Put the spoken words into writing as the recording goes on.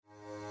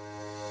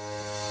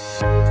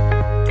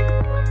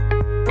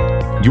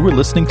You are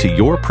listening to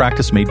Your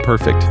Practice Made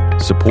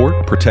Perfect,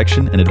 support,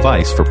 protection, and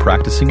advice for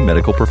practicing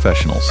medical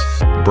professionals.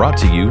 Brought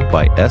to you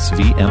by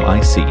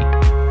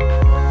SVMIC.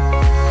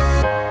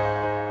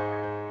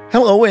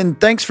 Hello, and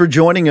thanks for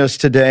joining us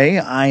today.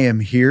 I am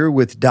here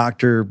with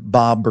Dr.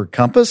 Bob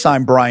Bercumpus.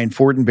 I'm Brian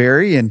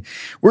Fortenberry, and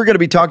we're going to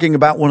be talking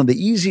about one of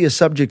the easiest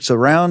subjects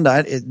around.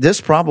 This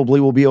probably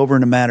will be over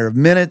in a matter of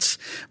minutes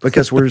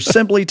because we're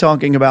simply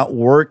talking about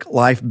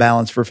work-life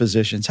balance for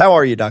physicians. How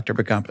are you, Dr.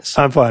 Bercumpus?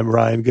 I'm fine,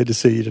 Brian. Good to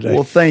see you today.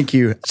 Well, thank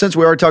you. Since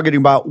we are talking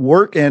about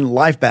work and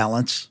life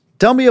balance,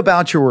 tell me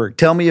about your work.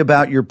 Tell me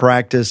about your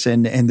practice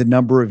and the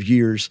number of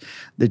years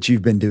that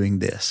you've been doing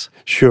this.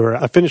 Sure.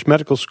 I finished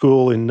medical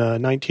school in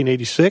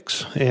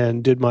 1986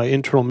 and did my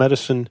internal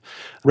medicine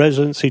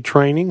residency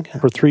training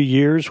for 3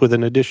 years with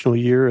an additional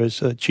year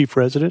as a chief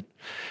resident,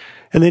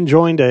 and then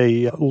joined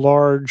a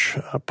large,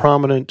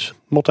 prominent,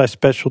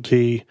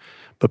 multi-specialty,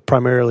 but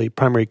primarily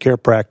primary care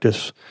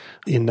practice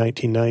in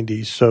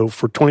 1990s. So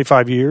for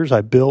 25 years,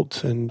 I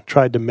built and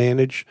tried to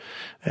manage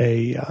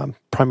a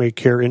primary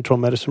care internal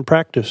medicine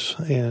practice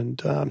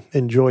and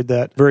enjoyed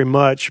that very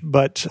much,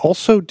 but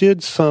also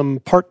did some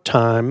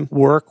part-time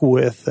work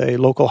with a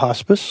local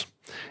hospice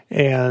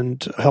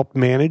and helped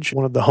manage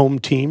one of the home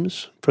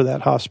teams for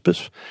that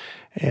hospice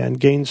and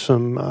gained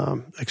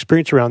some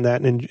experience around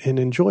that and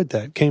enjoyed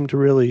that. Came to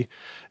really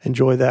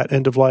enjoy that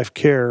end-of-life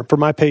care for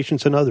my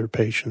patients and other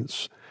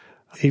patients.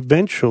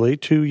 Eventually,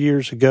 2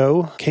 years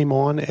ago, came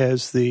on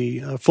as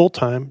the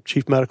full-time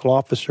chief medical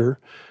officer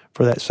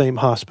for that same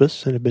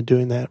hospice and have been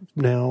doing that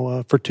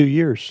now for 2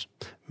 years,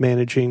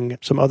 managing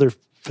some other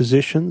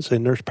physicians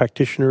and nurse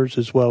practitioners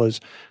as well as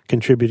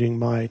contributing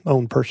my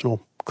own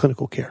personal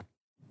clinical care.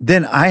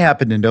 Then I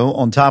happen to know,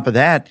 on top of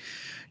that,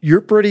 you're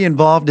pretty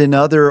involved in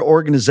other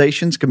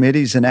organizations,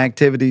 committees, and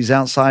activities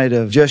outside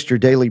of just your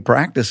daily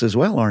practice as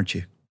well, aren't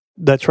you?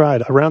 That's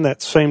right. Around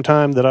that same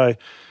time that I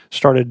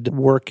started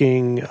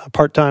working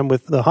part-time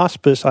with the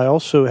hospice, I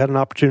also had an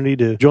opportunity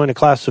to join a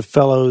class of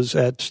fellows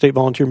at State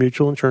Volunteer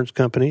Mutual Insurance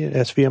Company at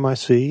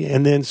SVMIC,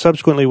 and then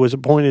subsequently was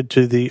appointed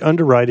to the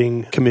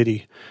underwriting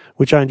committee,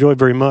 which I enjoyed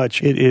very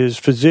much. It is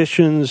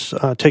physicians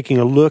taking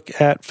a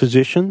look at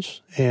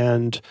physicians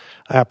and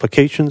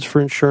applications for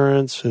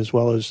insurance as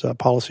well as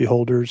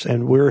policyholders,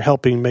 and we're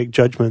helping make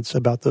judgments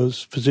about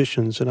those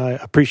physicians, and I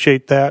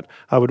appreciate that.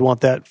 I would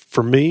want that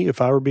for me if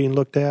I were being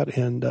looked at,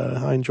 and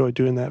I enjoy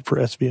doing that for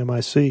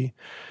SVMIC.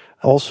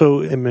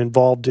 Also am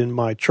involved in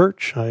my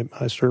church.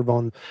 I serve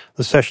on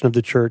the session of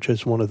the church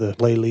as one of the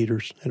lay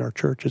leaders in our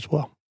church as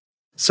well.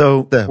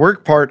 So the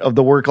work part of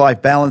the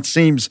work-life balance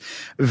seems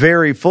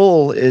very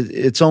full.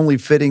 It's only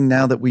fitting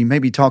now that we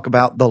maybe talk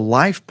about the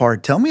life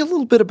part. Tell me a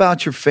little bit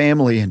about your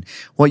family and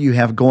what you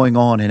have going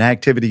on and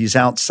activities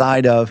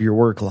outside of your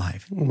work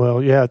life.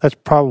 Well, yeah, that's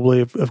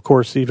probably, of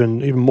course,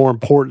 even more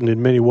important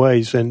in many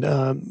ways. And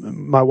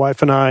my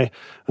wife and I,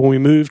 when we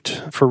moved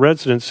for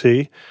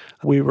residency,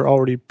 we were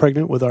already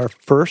pregnant with our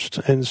first.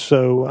 And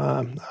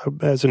so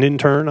as an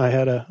intern, I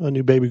had a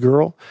new baby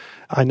girl.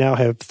 I now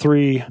have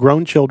 3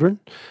 grown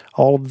children.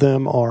 All of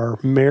them are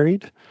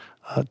married.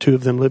 2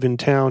 of them live in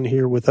town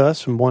here with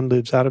us, and 1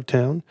 lives out of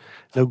town.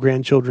 No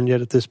grandchildren yet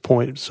at this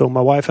point. So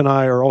my wife and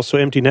I are also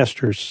empty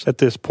nesters at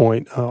this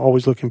point,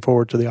 always looking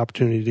forward to the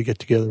opportunity to get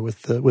together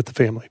with the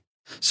family.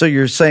 So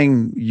you're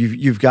saying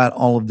you've got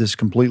all of this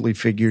completely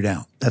figured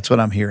out. That's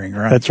what I'm hearing,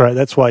 right? That's right.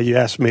 That's why you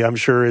asked me, I'm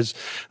sure, is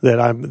that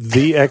I'm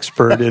the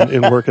expert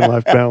in work and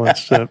life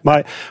balance.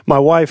 My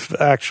wife,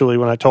 actually,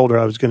 when I told her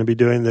I was going to be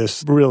doing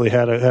this, really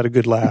had a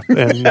good laugh.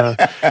 And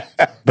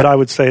but I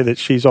would say that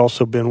she's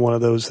also been one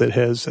of those that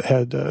has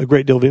had a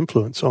great deal of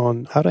influence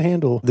on how to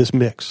handle this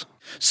mix.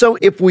 So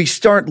if we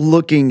start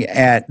looking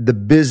at the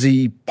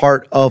busy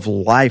part of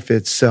life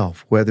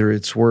itself, whether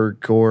it's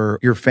work or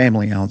your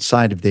family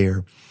outside of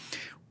there,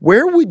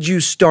 where would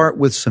you start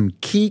with some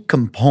key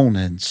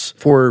components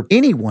for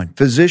anyone,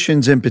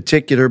 physicians in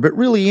particular, but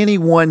really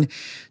anyone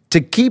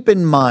to keep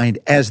in mind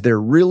as they're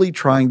really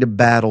trying to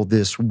battle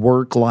this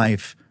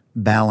work-life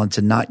balance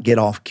and not get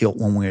off kilt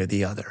one way or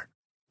the other?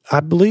 I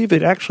believe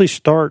it actually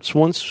starts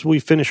once we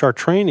finish our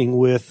training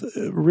with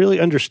really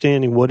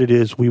understanding what it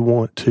is we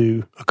want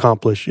to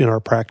accomplish in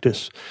our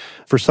practice.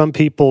 For some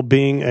people,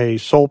 being a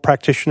sole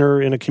practitioner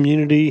in a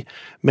community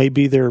may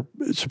be their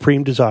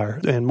supreme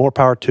desire, and more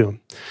power to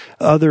them.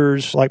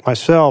 Others, like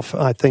myself,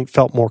 I think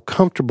felt more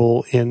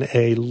comfortable in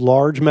a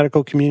large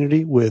medical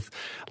community with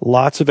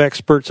lots of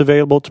experts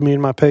available to me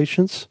and my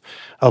patients,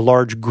 a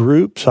large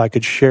group so I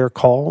could share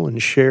call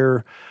and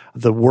share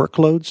the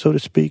workload, so to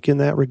speak, in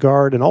that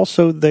regard. And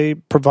also they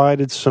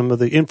provided some of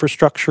the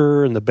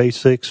infrastructure and the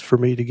basics for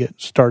me to get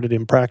started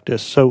in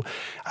practice. So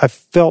I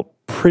felt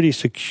pretty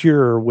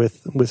secure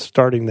with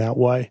starting that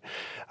way.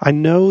 I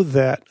know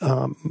that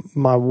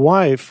my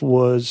wife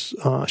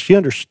she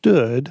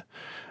understood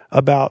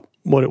about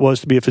what it was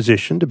to be a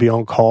physician, to be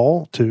on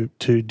call, to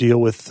deal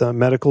with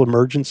medical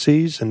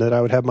emergencies, and that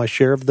I would have my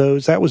share of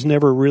those. That was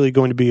never really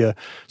going to be a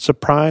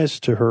surprise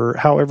to her.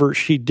 However,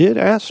 she did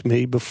ask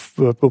me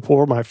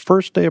before my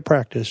first day of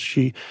practice,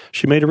 she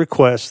made a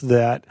request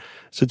that,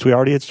 since we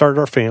already had started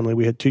our family,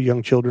 we had 2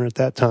 young children at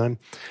that time,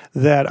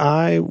 that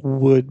I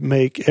would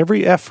make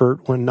every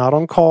effort when not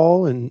on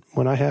call and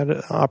when I had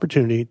an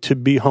opportunity to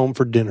be home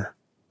for dinner.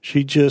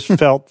 She just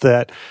felt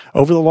that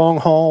over the long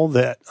haul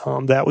that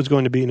that was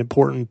going to be an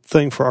important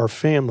thing for our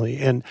family.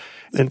 And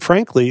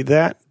frankly,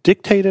 that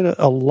dictated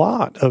a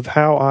lot of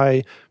how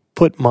I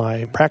put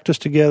my practice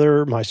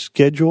together, my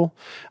schedule.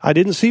 I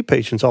didn't see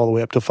patients all the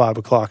way up to 5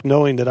 o'clock,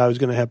 knowing that I was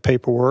going to have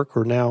paperwork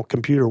or now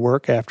computer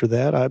work after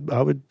that.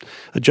 I would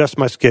adjust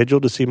my schedule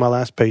to see my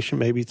last patient,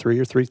 maybe 3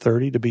 or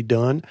 3:30 to be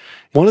done.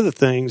 One of the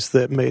things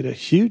that made a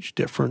huge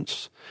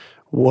difference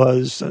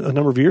was a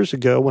number of years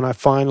ago when I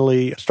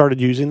finally started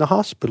using the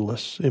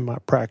hospitalists in my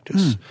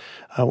practice.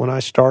 When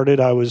I started,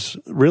 I was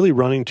really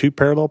running 2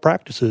 parallel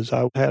practices.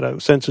 I had a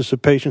census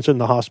of patients in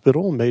the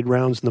hospital and made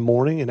rounds in the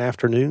morning and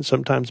afternoon,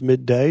 sometimes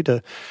midday,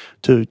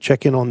 to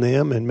check in on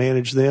them and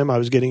manage them. I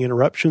was getting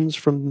interruptions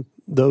from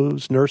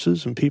those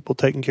nurses and people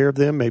taking care of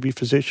them, maybe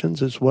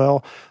physicians as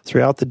well,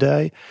 throughout the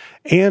day.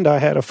 And I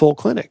had a full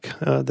clinic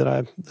that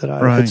I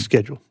had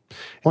scheduled.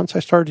 Once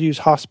I started to use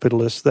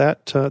hospitalists,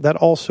 that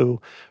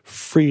also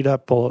freed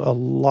up a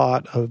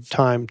lot of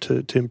time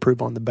to improve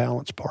on the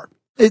balance part.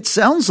 It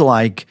sounds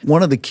like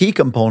one of the key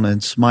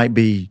components might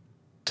be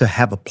to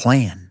have a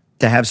plan,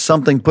 to have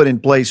something put in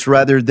place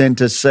rather than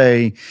to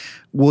say,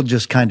 we'll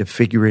just kind of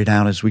figure it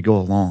out as we go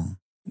along.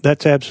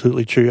 That's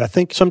absolutely true. I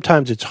think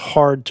sometimes it's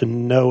hard to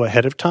know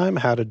ahead of time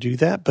how to do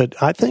that, but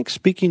I think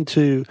speaking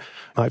to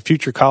my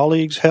future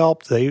colleagues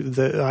helped.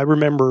 I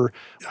remember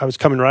I was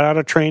coming right out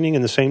of training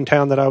in the same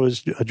town that I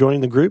was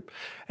joining the group,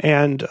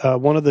 and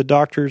one of the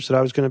doctors that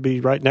I was going to be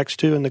right next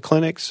to in the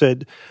clinic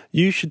said,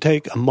 you should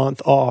take a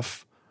month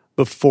off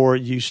before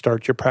you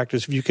start your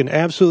practice. If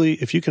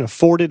you can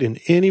afford it in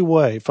any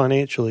way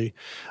financially,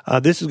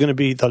 this is going to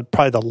be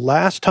probably the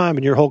last time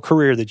in your whole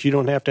career that you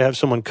don't have to have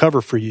someone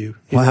cover for you.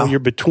 You know, you're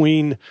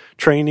between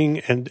training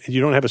and you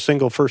don't have a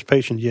single first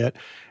patient yet.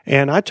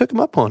 And I took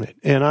him up on it,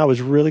 and I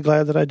was really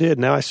glad that I did.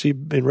 Now I see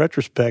in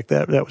retrospect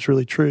that was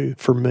really true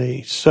for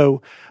me.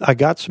 So I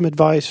got some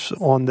advice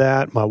on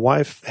that. My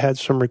wife had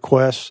some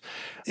requests.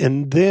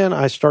 And then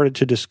I started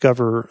to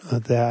discover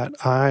that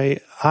I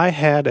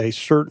had a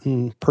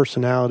certain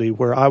personality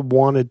where I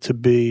wanted to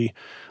be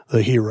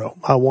the hero.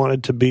 I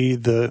wanted to be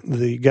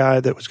the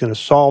guy that was going to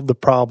solve the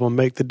problem,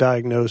 make the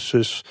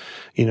diagnosis,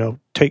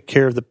 take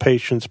care of the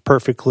patients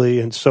perfectly.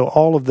 And so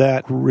all of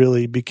that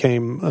really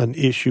became an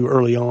issue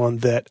early on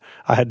that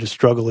I had to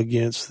struggle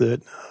against,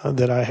 that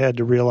I had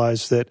to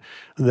realize that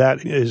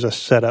is a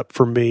setup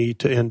for me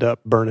to end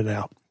up burning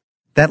out.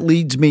 That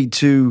leads me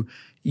to,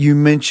 you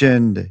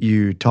mentioned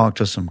you talked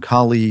to some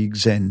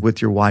colleagues and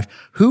with your wife.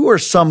 Who are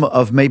some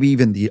of maybe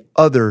even the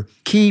other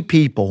key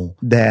people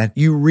that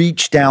you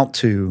reached out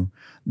to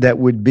that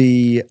would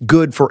be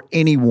good for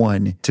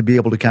anyone to be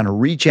able to kind of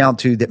reach out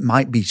to that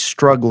might be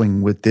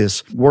struggling with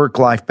this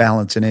work-life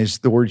balance and, as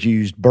the word you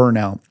used,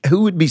 burnout?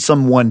 Who would be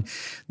someone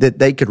that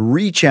they could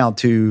reach out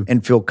to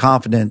and feel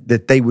confident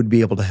that they would be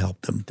able to help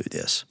them through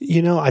this?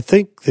 I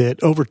think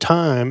that over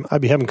time,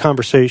 I'd be having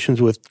conversations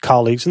with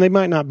colleagues, and they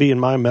might not be in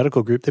my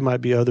medical group. They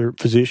might be other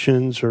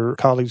physicians or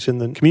colleagues in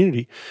the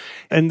community.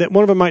 And that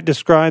one of them might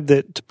describe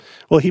that,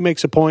 well, he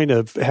makes a point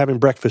of having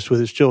breakfast with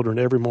his children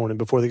every morning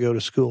before they go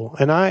to school.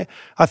 And I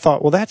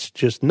thought, well, that's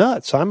just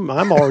nuts. I'm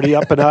already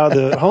up and out of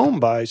the home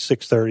by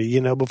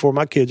 6:30, before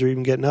my kids are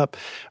even getting up.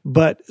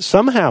 But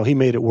somehow he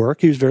made it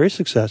work. He was very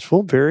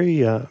successful,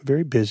 very,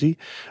 very busy.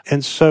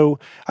 And so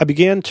I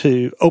began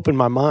to open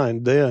my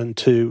mind then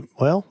to,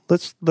 well,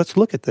 let's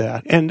look at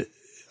that. And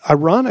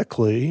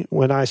ironically,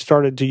 when I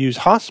started to use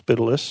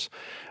hospitalists,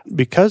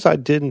 because I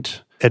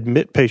didn't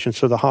admit patients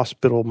to the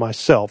hospital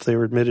myself, they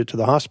were admitted to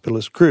the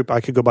hospitalist group, I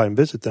could go by and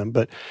visit them.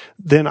 But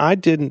then I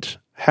didn't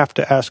have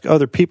to ask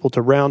other people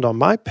to round on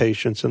my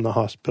patients in the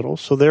hospital.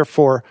 So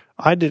therefore,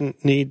 I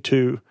didn't need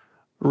to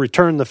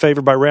return the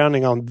favor by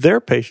rounding on their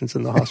patients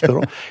in the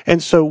hospital.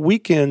 And so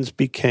weekends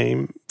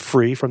became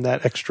free from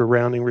that extra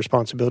rounding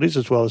responsibilities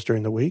as well as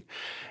during the week.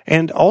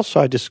 And also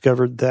I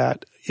discovered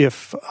that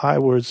if I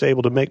was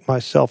able to make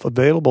myself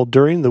available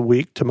during the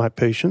week to my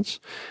patients,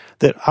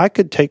 that I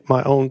could take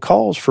my own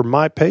calls for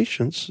my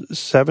patients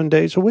 7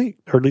 days a week,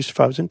 or at least if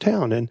I was in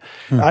town. And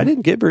I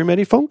didn't get very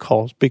many phone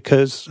calls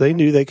because they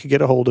knew they could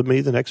get a hold of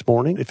me the next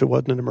morning if it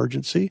wasn't an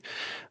emergency.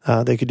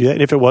 They could do that.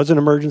 And if it was an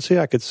emergency,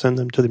 I could send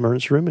them to the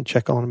emergency room and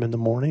check on them in the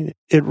morning.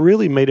 It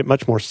really made it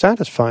much more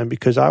satisfying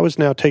because I was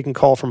now taking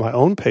call for my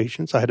own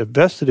patients. I had a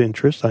vested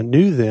interest. I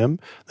knew them.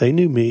 They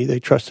knew me. They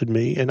trusted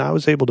me. And I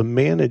was able to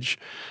manage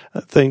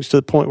things to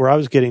the point where I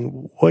was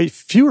getting way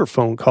fewer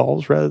phone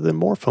calls rather than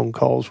more phone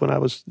calls when I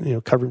was,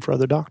 covering for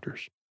other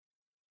doctors.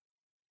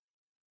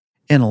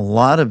 And a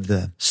lot of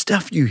the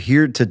stuff you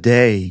hear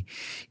today,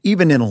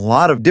 even in a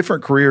lot of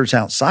different careers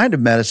outside of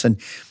medicine,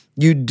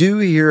 you do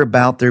hear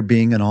about there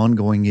being an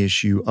ongoing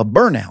issue of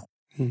burnout.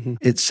 Mm-hmm.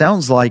 It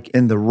sounds like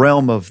in the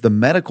realm of the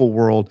medical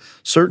world,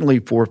 certainly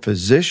for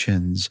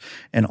physicians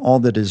and all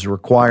that is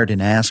required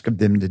and asked of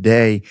them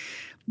today,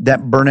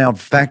 that burnout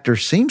factor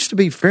seems to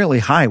be fairly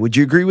high. Would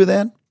you agree with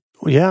that?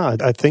 Yeah,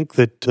 I think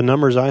that the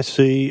numbers I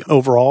see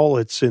overall,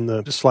 it's in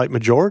the slight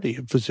majority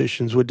of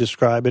physicians would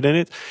describe it.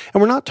 And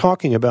we're not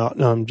talking about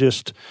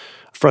just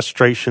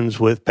frustrations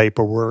with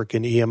paperwork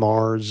and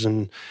EMRs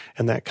and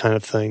that kind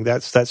of thing.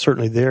 That's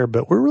certainly there,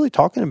 but we're really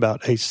talking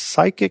about a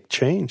psychic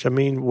change. I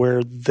mean,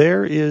 where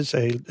there is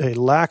a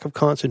lack of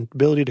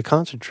ability to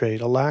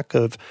concentrate, a lack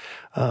of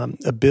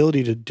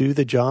ability to do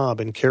the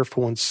job and care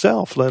for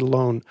oneself, let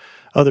alone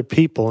other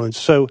people. And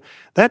so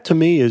that to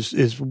me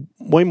is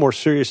way more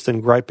serious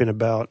than griping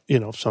about,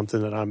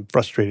 something that I'm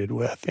frustrated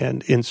with.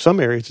 And in some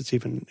areas, it's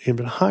even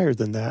higher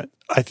than that.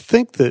 I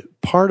think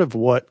that part of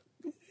what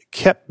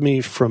kept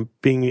me from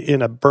being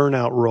in a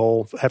burnout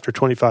role after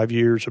 25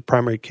 years of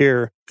primary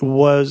care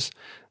was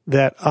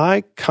that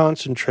I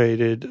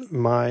concentrated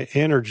my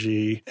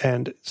energy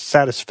and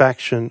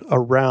satisfaction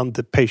around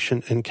the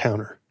patient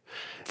encounter.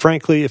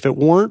 Frankly, if it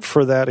weren't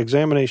for that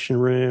examination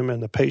room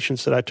and the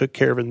patients that I took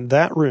care of in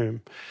that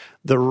room,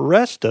 the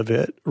rest of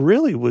it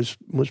really was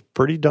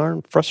pretty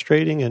darn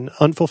frustrating and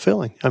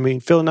unfulfilling. I mean,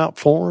 filling out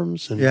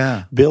forms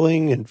and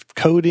billing and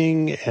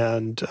coding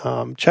and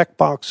check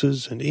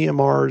boxes and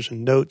EMRs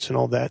and notes and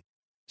all that.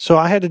 So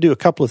I had to do a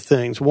couple of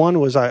things. One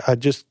was I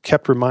just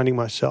kept reminding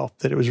myself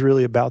that it was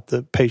really about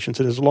the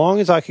patients. And as long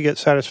as I could get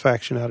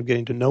satisfaction out of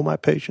getting to know my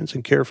patients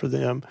and care for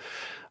them,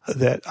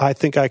 that I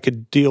think I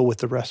could deal with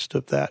the rest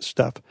of that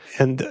stuff.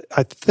 And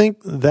I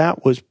think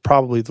that was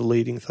probably the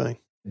leading thing.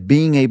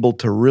 Being able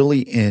to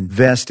really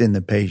invest in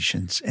the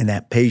patients and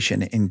that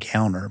patient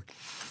encounter.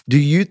 Do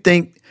you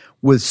think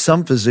with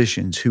some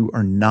physicians who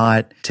are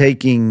not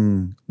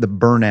taking the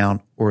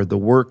burnout or the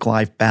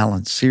work-life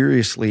balance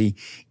seriously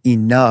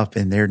enough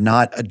and they're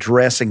not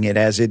addressing it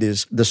as it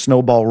is the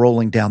snowball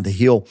rolling down the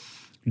hill,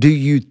 do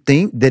you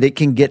think that it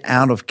can get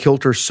out of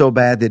kilter so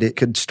bad that it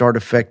could start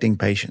affecting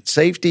patient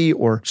safety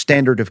or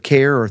standard of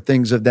care or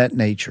things of that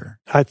nature?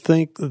 I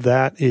think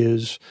that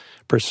is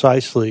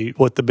precisely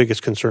what the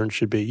biggest concern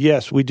should be.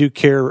 Yes, we do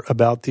care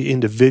about the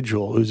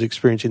individual who's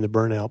experiencing the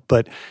burnout,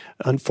 but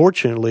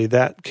unfortunately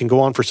that can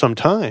go on for some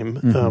time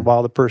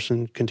while the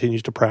person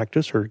continues to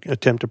practice or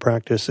attempt to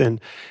practice.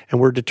 And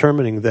we're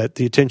determining that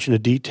the attention to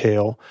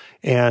detail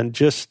and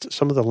just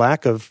some of the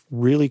lack of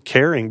really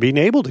caring, being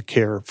able to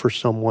care for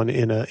someone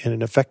in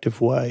an effective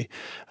way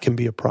can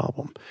be a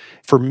problem.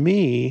 For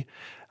me,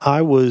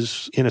 I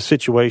was in a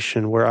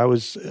situation where I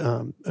was,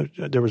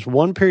 there was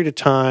one period of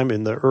time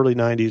in the early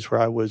 90s where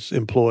I was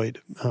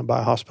employed by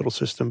a hospital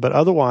system, but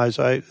otherwise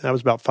I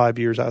was about 5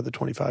 years out of the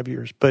 25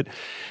 years. But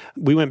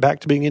we went back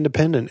to being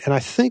independent. And I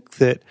think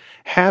that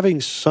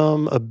having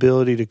some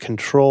ability to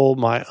control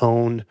my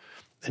own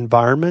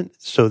environment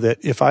so that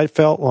if I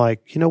felt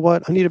like, you know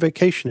what, I need a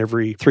vacation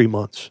every 3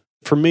 months.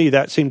 For me,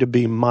 that seemed to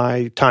be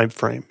my time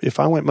frame. If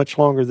I went much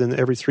longer than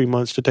every 3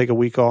 months to take a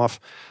week off,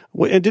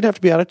 it didn't have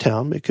to be out of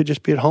town. It could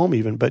just be at home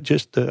even, but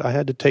just I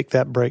had to take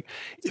that break.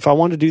 If I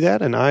wanted to do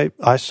that and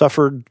I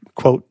suffered,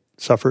 quote,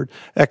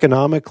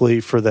 economically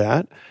for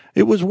that,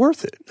 it was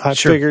worth it. I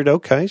figured,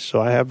 okay, so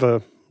I have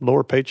a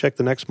lower paycheck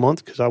the next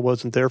month because I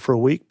wasn't there for a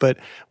week, but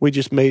we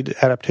just made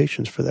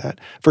adaptations for that.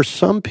 For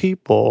some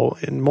people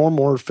and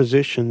more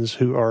physicians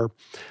who are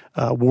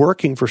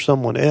working for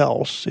someone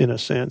else, in a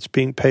sense,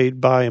 being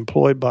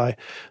employed by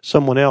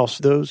someone else,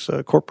 those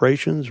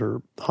corporations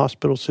or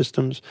hospital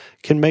systems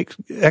can make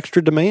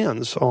extra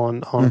demands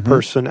on a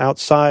person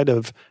outside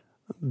of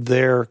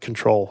their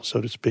control,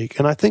 so to speak.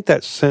 And I think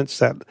that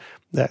sense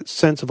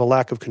of a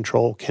lack of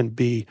control can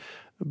be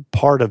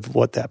part of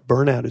what that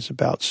burnout is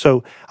about.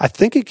 So I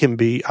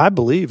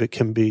believe it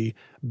can be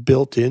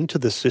built into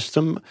the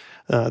system,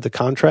 the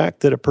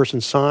contract that a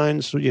person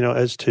signs,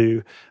 as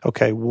to,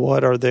 okay,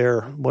 what are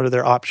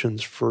their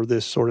options for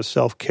this sort of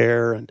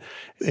self-care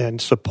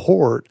and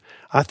support.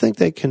 I think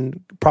they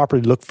can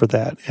properly look for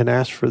that and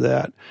ask for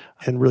that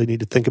and really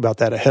need to think about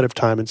that ahead of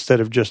time instead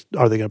of just,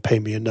 are they going to pay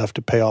me enough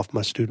to pay off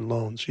my student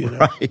loans?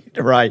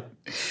 Right.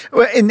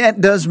 Well, and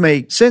that does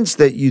make sense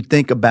that you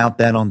think about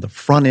that on the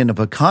front end of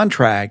a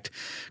contract,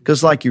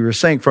 because like you were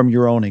saying from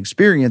your own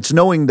experience,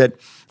 knowing that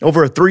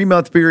over a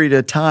 3-month period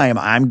of time,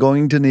 I'm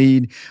going to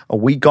need a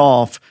week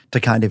off to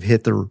kind of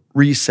hit the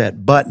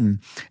reset button.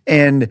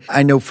 And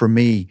I know for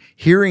me,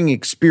 hearing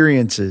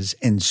experiences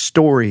and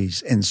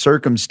stories and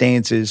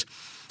circumstances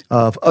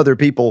of other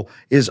people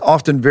is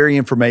often very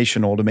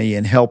informational to me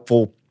and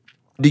helpful.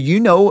 Do you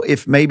know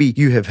if maybe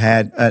you have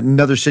had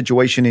another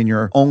situation in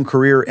your own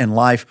career and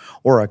life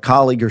or a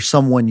colleague or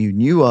someone you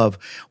knew of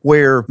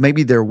where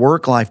maybe their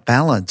work-life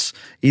balance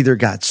either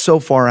got so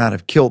far out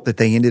of kilt that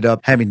they ended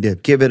up having to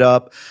give it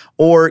up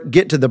or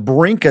get to the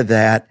brink of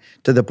that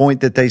to the point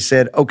that they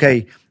said,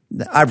 okay,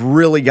 I've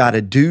really got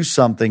to do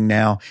something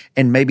now,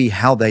 and maybe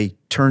how they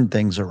turned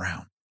things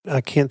around?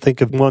 I can't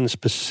think of one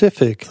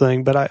specific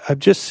thing, but I've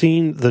just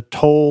seen the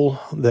toll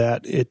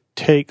that it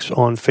takes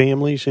on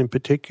families in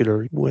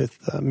particular with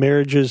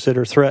marriages that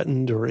are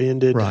threatened or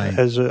ended Right.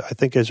 as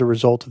a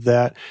result of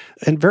that.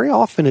 And very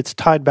often it's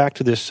tied back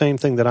to this same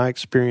thing that I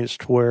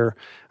experienced where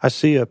I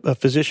see a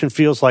physician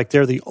feels like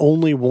they're the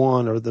only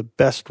one or the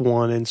best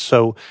one, and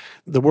so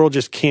the world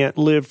just can't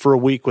live for a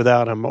week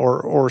without him,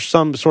 or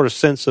some sort of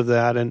sense of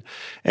that.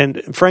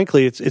 And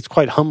frankly, it's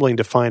quite humbling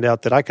to find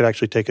out that I could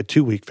actually take a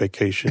 2-week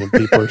vacation and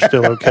people are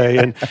still okay.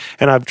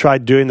 And I've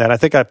tried doing that. I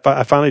think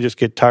I finally just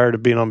get tired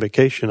of being on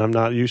vacation. I'm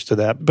not used to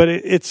that. But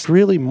it's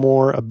really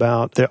more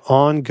about the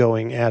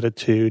ongoing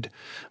attitude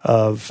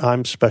of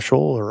I'm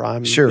special or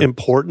I'm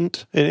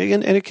important,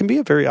 and it can be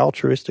a very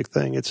altruistic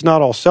thing. It's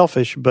not all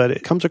selfish, but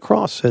it comes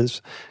across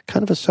as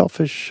kind of a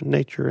selfish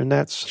nature, and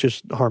that's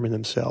just harming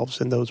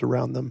themselves and those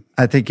around them.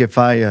 I think if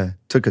I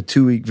took a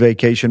 2-week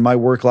vacation, my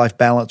work-life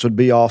balance would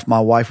be off. My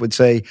wife would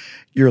say,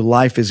 your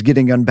life is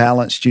getting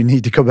unbalanced. You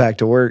need to go back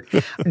to work.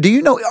 Do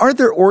you know, are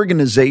there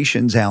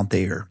organizations out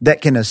there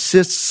that can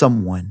assist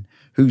someone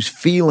who's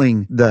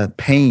feeling the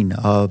pain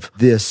of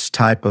this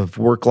type of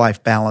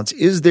work-life balance?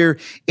 Is there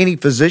any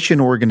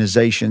physician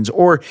organizations,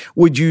 or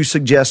would you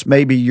suggest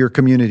maybe your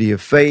community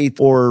of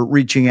faith or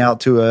reaching out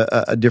to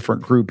a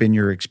different group in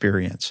your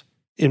experience?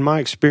 In my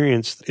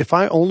experience, if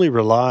I only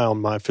rely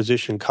on my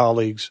physician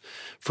colleagues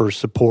for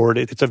support,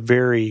 it's a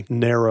very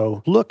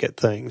narrow look at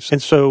things.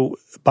 And so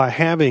by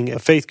having a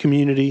faith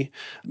community,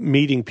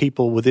 meeting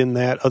people within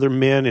that, other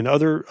men in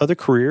other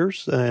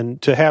careers, and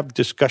to have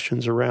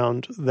discussions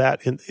around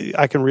that, and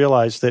I can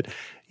realize that,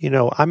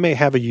 I may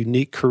have a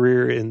unique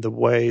career in the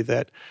way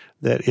that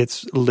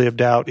it's lived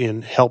out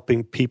in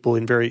helping people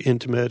in very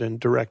intimate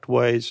and direct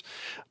ways,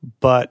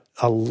 but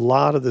a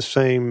lot of the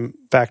same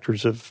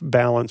factors of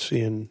balance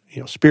in,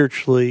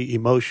 spiritually,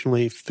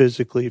 emotionally,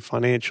 physically,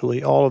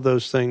 financially, all of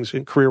those things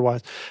in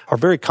career-wise are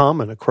very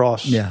common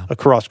across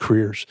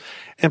careers.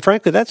 And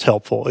frankly, that's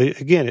helpful.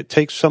 It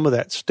takes some of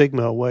that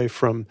stigma away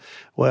from,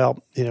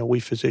 we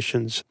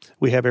physicians,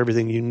 we have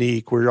everything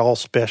unique. We're all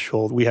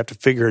special. We have to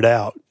figure it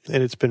out.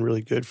 And it's been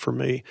really good for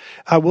me.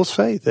 I will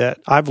say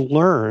that I've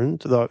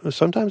learned,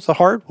 sometimes the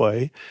hard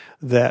way,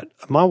 that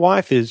my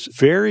wife is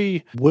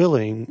very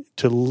willing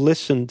to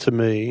listen to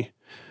me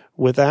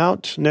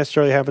without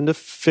necessarily having to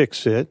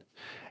fix it.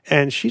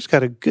 And she's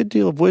got a good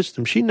deal of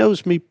wisdom. She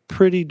knows me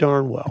pretty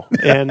darn well.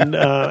 And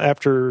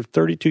after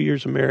 32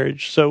 years of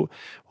marriage, so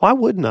why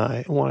wouldn't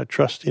I want to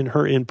trust in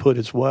her input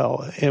as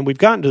well? And we've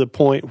gotten to the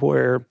point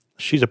where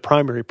she's a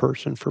primary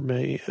person for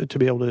me to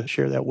be able to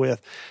share that with.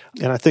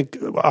 And I think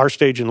our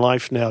stage in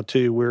life now,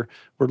 too, we're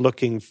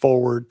looking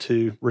forward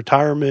to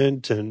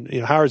retirement and,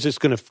 how is this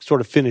going to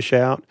sort of finish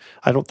out?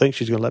 I don't think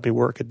she's going to let me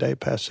work a day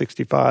past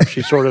 65.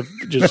 She sort of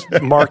just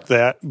marked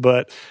that,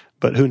 but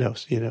who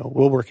knows?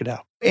 We'll work it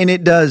out. And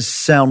it does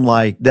sound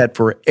like that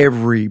for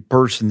every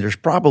person, there's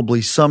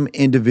probably some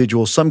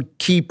individual, some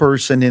key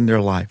person in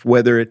their life,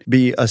 whether it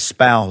be a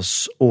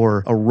spouse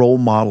or a role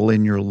model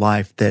in your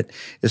life that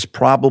is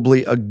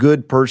probably a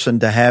good person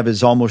to have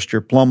as almost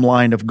your plumb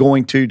line of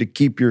going to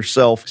keep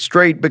yourself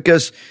straight.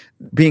 Because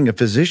being a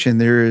physician,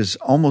 there is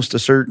almost a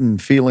certain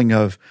feeling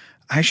of,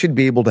 I should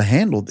be able to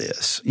handle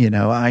this.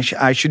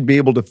 I should be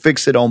able to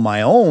fix it on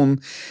my own.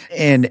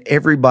 And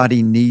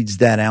everybody needs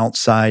that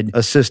outside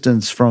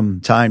assistance from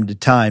time to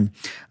time.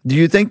 Do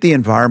you think the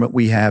environment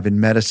we have in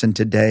medicine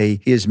today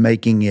is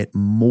making it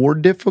more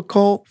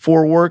difficult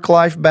for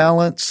work-life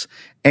balance?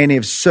 And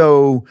if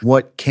so,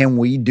 what can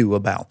we do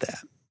about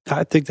that?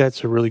 I think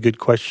that's a really good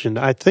question.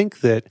 I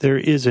think that there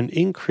is an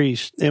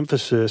increased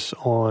emphasis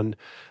on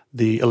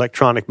the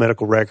electronic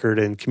medical record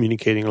and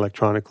communicating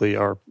electronically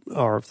are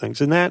things.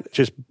 And that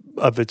just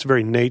of its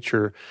very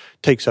nature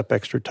takes up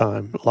extra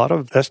time. A lot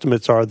of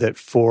estimates are that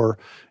for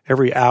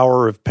every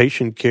hour of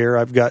patient care,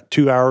 I've got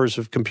 2 hours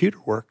of computer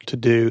work to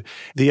do.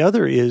 The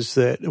other is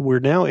that we're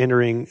now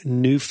entering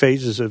new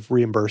phases of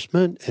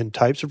reimbursement and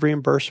types of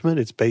reimbursement.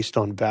 It's based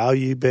on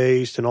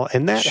value-based and all,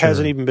 and that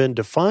hasn't even been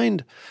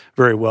defined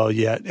very well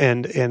yet.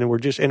 And we're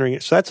just entering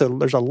it. So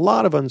there's a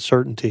lot of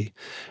uncertainty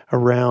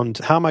around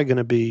how am I going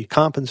to be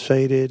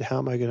compensated? How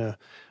am I going to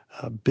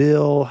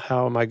bill?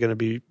 How am I going to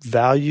be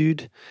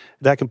valued?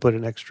 That can put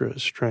an extra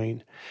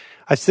strain.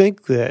 I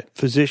think that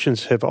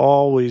physicians have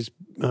always,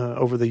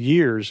 over the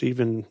years,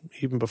 even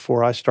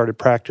before I started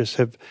practice,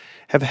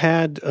 have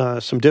had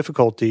some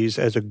difficulties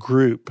as a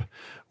group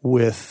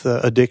with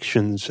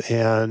addictions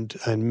and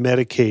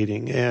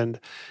medicating. And,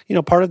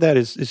 part of that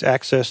is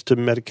access to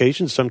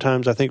medications.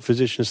 Sometimes I think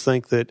physicians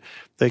think that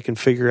they can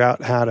figure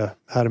out how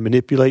to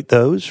manipulate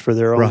those for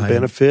their own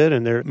benefit,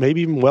 and they're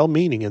maybe even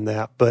well-meaning in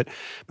that. But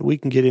we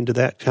can get into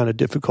that kind of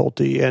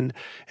difficulty. And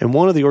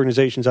one of the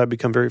organizations I've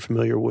become very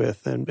familiar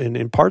with, and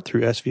in part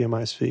through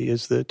SVMIC,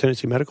 is the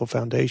Tennessee Medical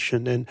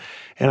Foundation. And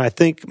I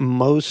think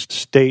most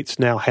states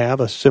now have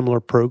a similar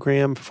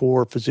program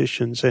for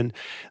physicians. And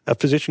a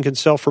physician can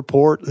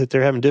self-report that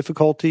they're having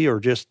difficulty, or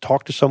just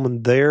talk to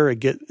someone there and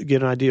get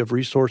an idea of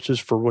resources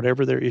for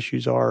whatever their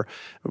issues are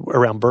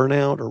around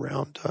burnout,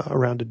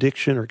 around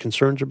addiction, or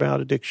concerns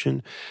about addiction.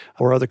 addiction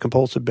or other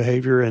compulsive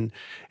behavior, and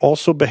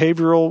also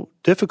behavioral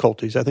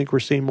difficulties. I think we're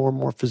seeing more and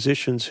more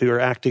physicians who are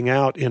acting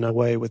out in a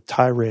way with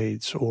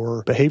tirades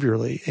or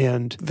behaviorally,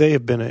 and they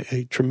have been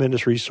a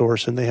tremendous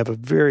resource, and they have a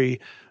very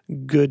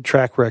good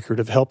track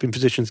record of helping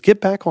physicians get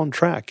back on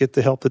track, get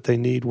the help that they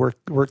need,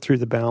 work through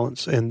the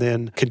balance, and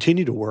then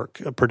continue to work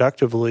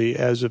productively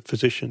as a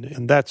physician.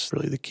 And that's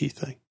really the key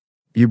thing.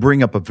 You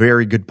bring up a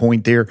very good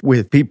point there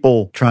with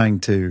people trying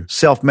to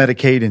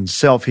self-medicate and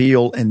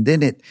self-heal, and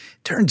then it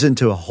turns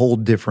into a whole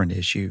different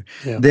issue.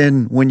 Yeah.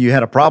 Then when you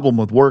had a problem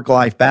with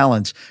work-life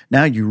balance,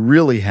 now you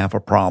really have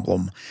a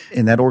problem.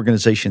 And that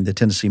organization, the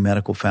Tennessee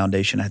Medical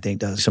Foundation, I think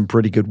does some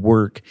pretty good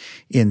work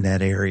in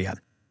that area.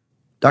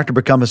 Dr.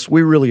 Beckumis,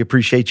 we really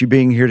appreciate you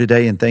being here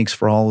today, and thanks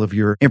for all of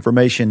your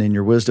information and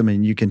your wisdom.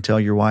 And you can tell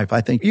your wife,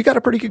 I think you got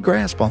a pretty good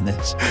grasp on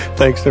this.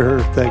 Thanks to her.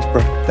 Thanks,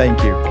 bro.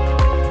 Thank you.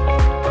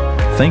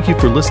 Thank you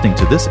for listening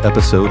to this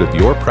episode of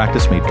Your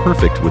Practice Made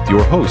Perfect with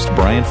your host,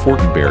 Brian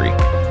Fortenberry.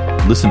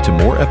 Listen to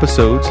more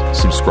episodes,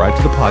 subscribe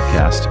to the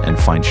podcast, and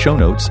find show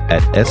notes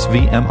at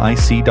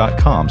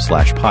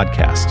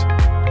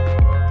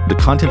svmic.com/podcast. The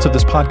contents of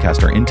this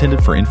podcast are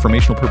intended for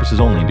informational purposes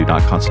only and do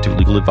not constitute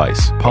legal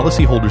advice.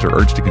 Policyholders are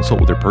urged to consult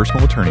with their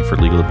personal attorney for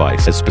legal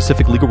advice, as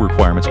specific legal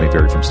requirements may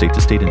vary from state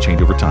to state and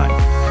change over time.